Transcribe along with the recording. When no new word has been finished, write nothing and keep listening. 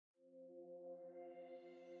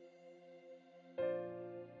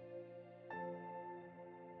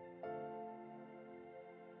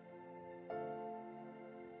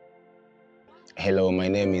Hello, my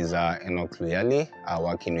name is Enoch Luyali,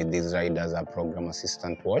 working with IsraAID as a program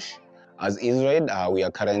assistant WASH. As IsraAID, we are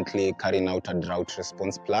currently carrying out a drought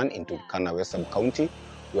response plan into Turkana sub-county,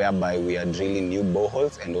 whereby we are drilling new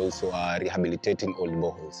boreholes and also rehabilitating old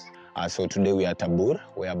boreholes. So today we are at Tabur,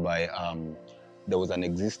 whereby there was an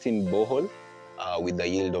existing borehole with a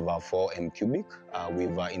yield of 4 m cubic.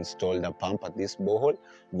 We've installed a pump at this borehole.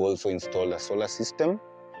 We've also installed a solar system.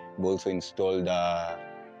 We've also installed a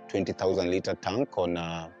 20,000 liter tank on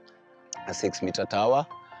a 6-meter tower.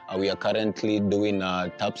 We are currently doing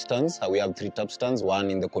tap stands. We have 3 tap stands,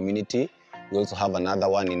 one in the community. We also have another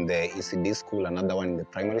one in the ECD school, another one in the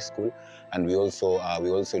primary school, and we also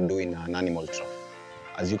doing an animal trough.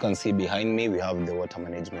 As you can see behind me, we have the water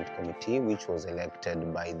management committee, which was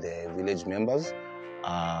elected by the village members,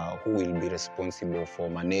 who will be responsible for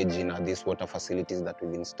managing these water facilities that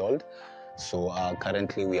we've installed. So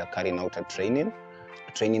currently we are carrying out a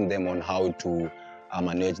training them on how to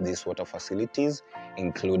manage these water facilities,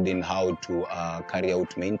 including how to carry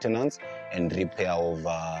out maintenance and repair of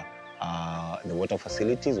the water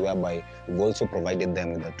facilities, whereby we've also provided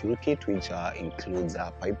them with a toolkit which includes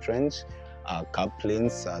a pipe wrench,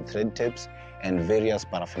 couplings, thread tapes, and various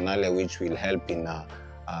paraphernalia which will help in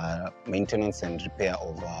maintenance and repair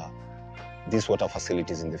of these water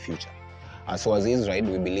facilities in the future. So as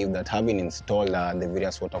IsraAID, we believe that having installed the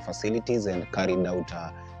various water facilities and carried out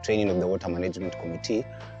training of the water management committee,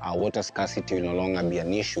 water scarcity will no longer be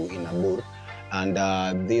an issue in Abur.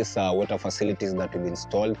 And these water facilities that we've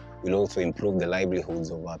installed will also improve the livelihoods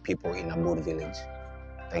of people in Abur village.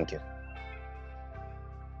 Thank you.